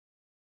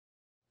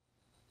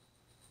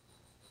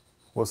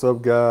What's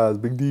up, guys?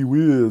 Big D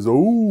Wiz,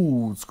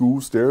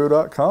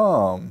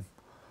 oldschoolstereo.com.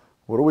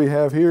 What do we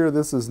have here?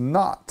 This is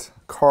not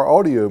car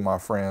audio, my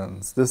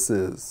friends. This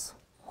is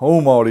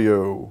home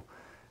audio.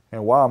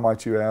 And why,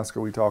 might you ask,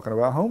 are we talking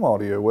about home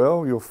audio?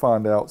 Well, you'll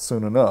find out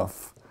soon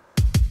enough.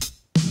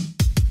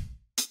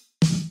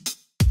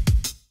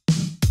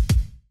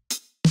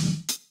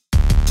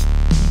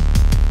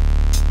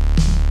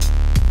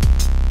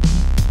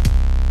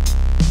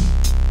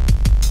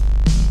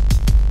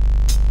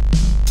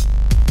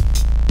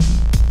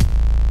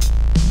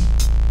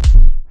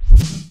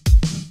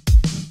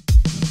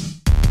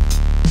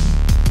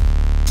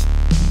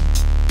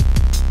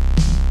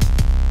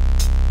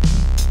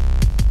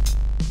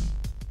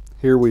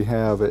 Here we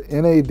have an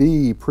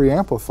NAD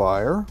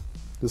preamplifier.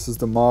 This is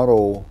the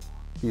model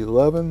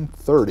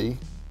 1130.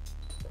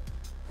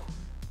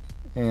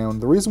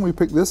 And the reason we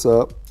picked this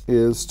up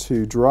is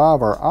to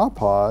drive our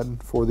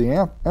iPod for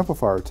the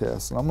amplifier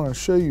test. And I'm going to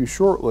show you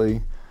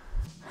shortly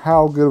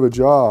how good of a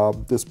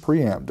job this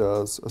preamp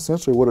does.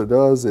 Essentially what it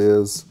does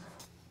is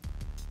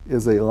a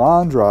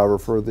line driver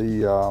for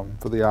the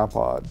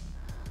iPod.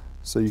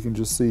 So you can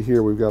just see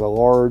here we've got a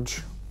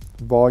large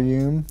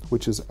volume,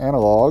 which is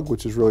analog,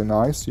 which is really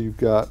nice. You've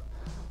got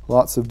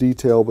lots of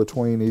detail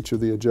between each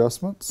of the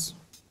adjustments.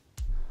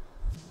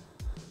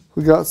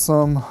 We got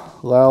some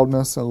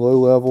loudness and low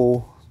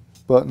level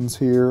buttons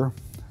here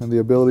and the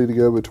ability to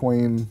go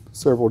between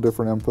several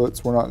different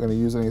inputs. We're not going to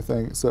use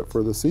anything except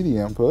for the CD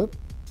input.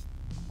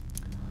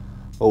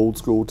 Old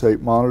school tape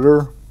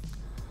monitor.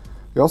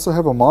 You also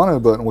have a mono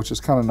button, which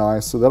is kind of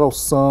nice, so that'll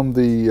sum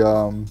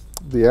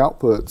the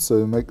output,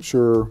 so make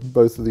sure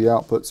both of the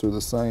outputs are the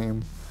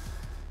same.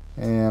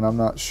 And I'm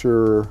not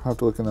sure, I have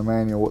to look in the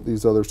manual what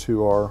these other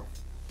two are.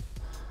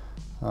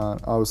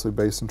 Obviously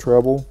bass and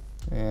treble,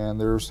 and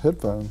there's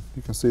headphone.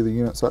 You can see the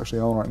unit's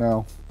actually on right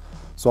now.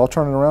 So I'll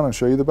turn it around and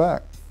show you the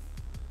back.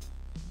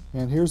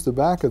 And here's the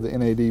back of the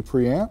NAD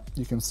preamp.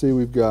 You can see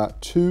we've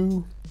got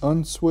two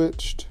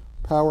unswitched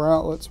power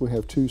outlets. We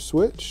have two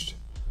switched.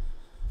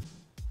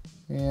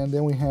 And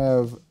then we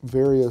have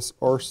various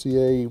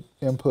RCA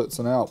inputs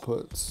and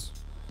outputs.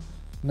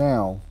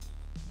 Now,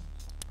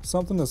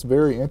 something that's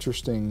very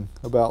interesting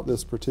about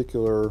this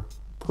particular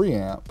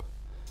preamp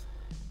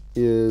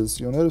is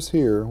you'll notice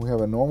here we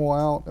have a normal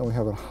out and we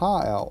have a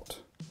high out.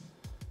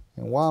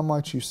 And why,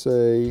 might you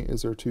say,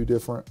 is there two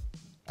different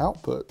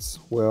outputs?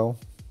 Well,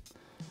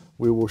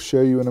 we will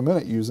show you in a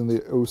minute using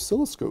the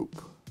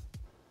oscilloscope.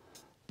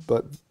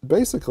 But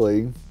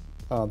basically,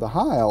 the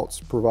high outs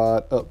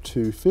provide up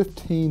to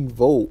 15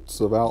 volts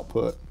of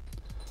output.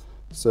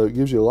 So it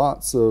gives you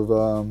lots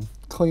of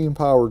clean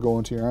power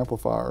going to your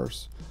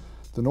amplifiers.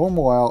 The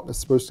normal out is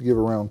supposed to give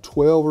around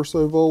 12 or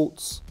so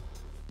volts.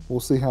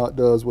 We'll see how it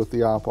does with the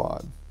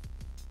iPod.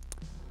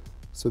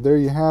 So there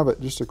you have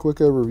it, just a quick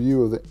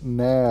overview of the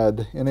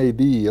NAD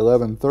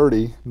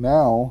 1130.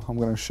 Now I'm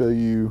going to show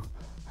you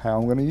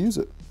how I'm going to use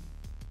it.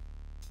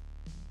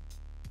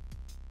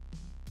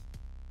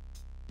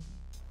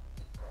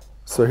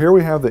 So here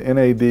we have the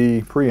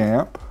NAD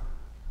preamp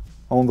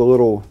on the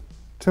little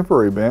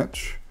temporary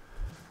bench.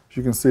 As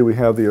you can see, we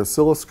have the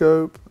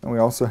oscilloscope, and we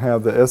also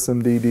have the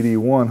SMD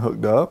DD-1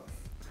 hooked up,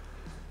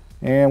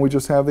 and we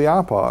just have the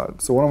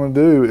iPod. So what I'm going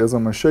to do is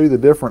I'm going to show you the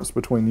difference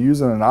between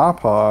using an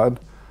iPod,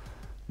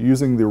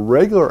 using the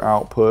regular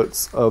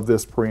outputs of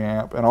this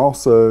preamp, and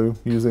also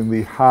using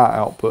the high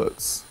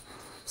outputs.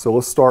 So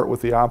let's start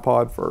with the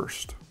iPod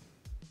first.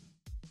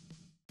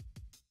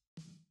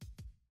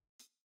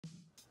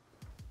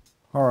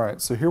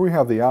 Alright, so here we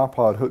have the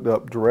iPod hooked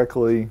up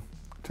directly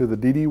to the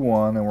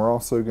DD-1, and we're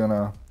also going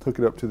to hook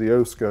it up to the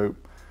oscilloscope.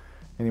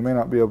 And you may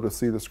not be able to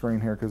see the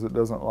screen here because it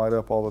doesn't light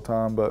up all the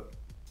time, but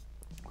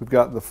we've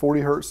got the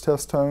 40 Hertz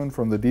test tone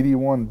from the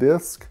DD-1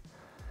 disc.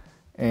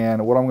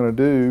 And what I'm going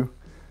to do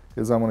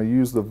is I'm going to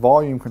use the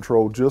volume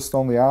control just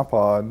on the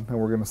iPod, and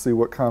we're going to see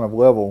what kind of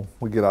level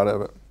we get out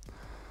of it.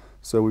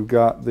 So we've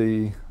got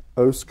the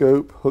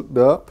oscilloscope hooked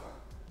up,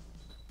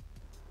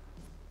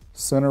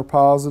 center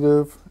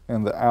positive,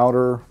 and the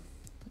outer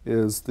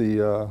is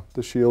the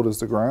shield is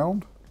the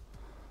ground.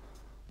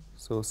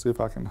 So let's see if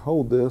I can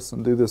hold this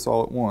and do this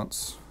all at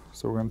once.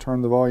 So we're going to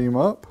turn the volume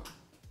up.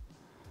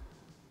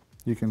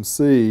 You can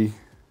see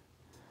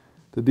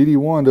the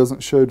DD-1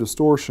 doesn't show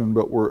distortion,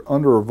 but we're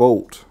under a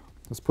volt.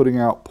 It's putting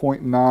out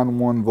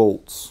 0.91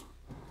 volts.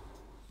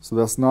 So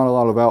that's not a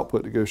lot of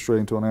output to go straight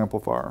into an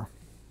amplifier.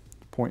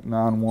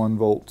 0.91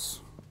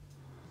 volts,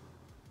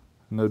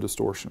 no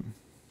distortion.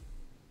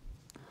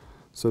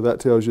 So that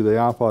tells you the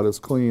iPod is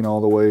clean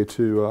all the way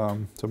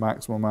to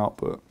maximum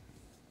output.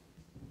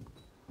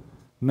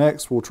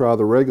 Next, we'll try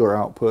the regular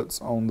outputs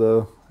on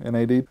the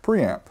NAD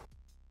preamp.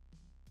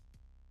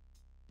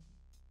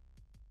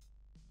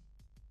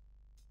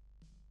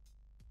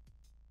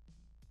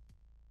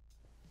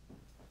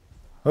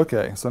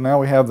 Okay, so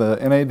now we have the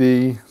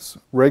NAD's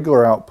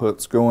regular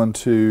outputs going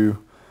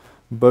to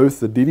both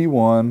the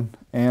DD-1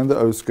 and the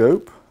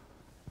oscilloscope.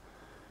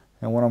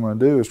 And what I'm going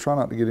to do is try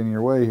not to get in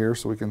your way here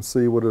so we can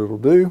see what it'll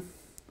do.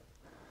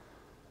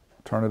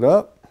 Turn it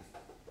up.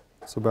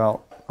 It's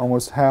about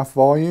almost half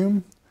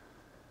volume.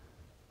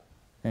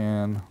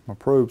 And my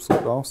probe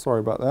slipped off, sorry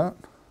about that.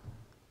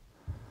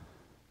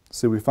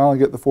 See, we finally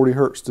get the 40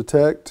 Hertz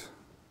detect.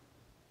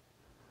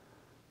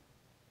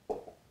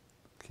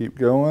 Keep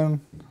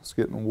going, it's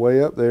getting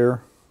way up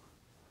there.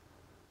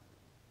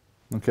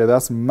 Okay,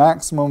 that's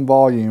maximum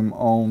volume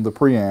on the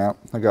preamp.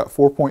 I got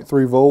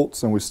 4.3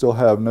 volts and we still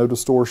have no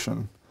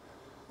distortion.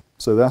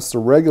 So that's the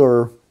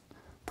regular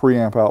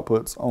preamp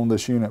outputs on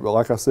this unit, but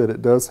like I said,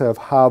 it does have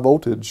high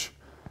voltage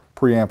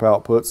preamp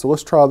outputs. So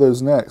let's try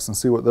those next and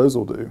see what those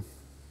will do.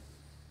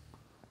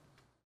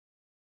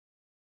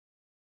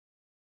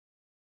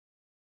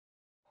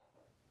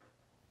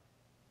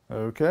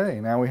 Okay,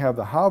 now we have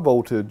the high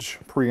voltage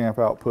preamp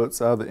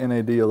outputs out of the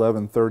NAD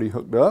 1130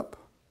 hooked up.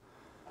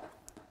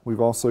 We've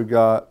also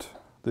got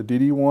the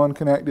DD-1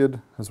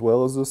 connected as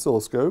well as the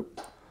oscilloscope.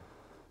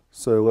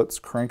 So let's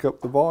crank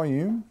up the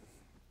volume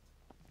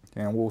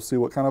and we'll see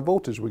what kind of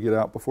voltage we get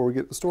out before we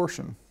get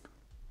distortion.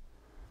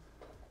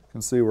 You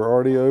can see we're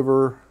already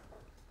over,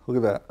 look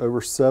at that,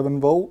 over 7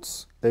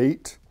 volts,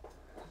 8.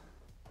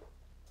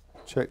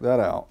 Check that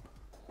out.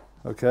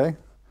 Okay.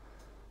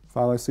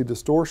 Finally see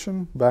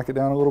distortion, back it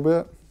down a little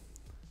bit.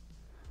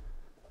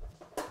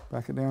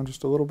 Back it down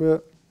just a little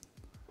bit.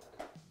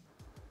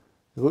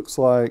 It looks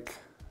like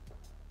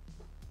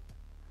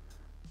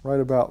right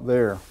about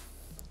there.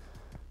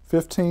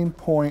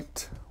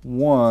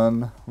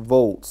 15.1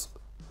 volts.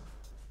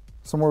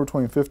 Somewhere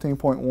between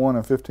 15.1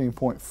 and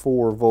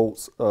 15.4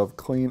 volts of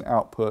clean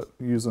output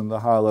using the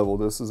high level.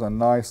 This is a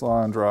nice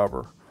line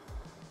driver.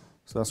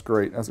 So that's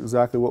great. That's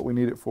exactly what we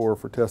need it for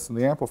testing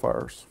the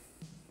amplifiers.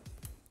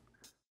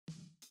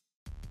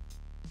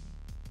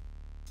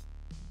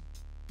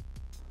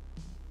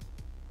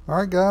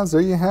 Alright guys,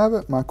 there you have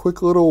it. My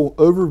quick little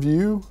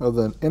overview of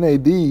the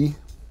NAD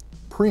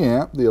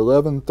preamp, the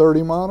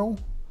 1130 model.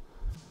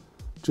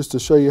 Just to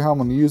show you how I'm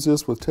going to use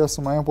this with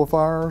testing my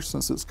amplifiers,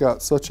 since it's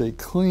got such a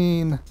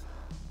clean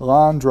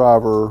line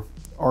driver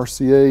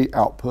RCA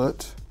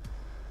output.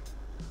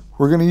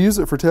 We're going to use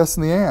it for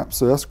testing the amp,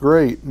 so that's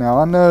great. Now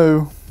I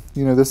know,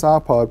 this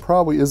iPod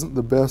probably isn't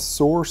the best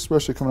source,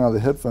 especially coming out of the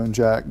headphone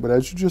jack, but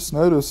as you just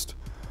noticed,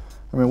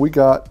 we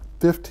got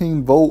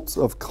 15 volts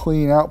of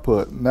clean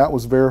output, and that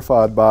was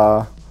verified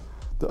by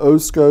the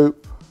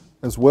oscilloscope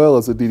as well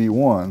as the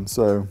DD-1.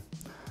 So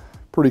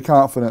pretty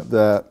confident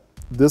that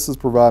this is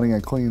providing a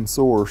clean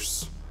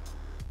source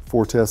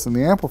for testing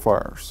the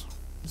amplifiers.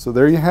 So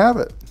there you have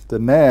it, the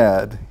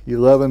NAD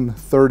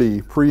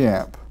 1130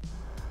 preamp.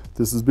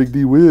 This is Big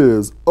D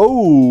Wiz,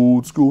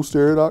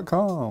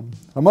 oldschoolstereo.com.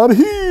 I'm out of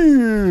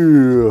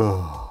here.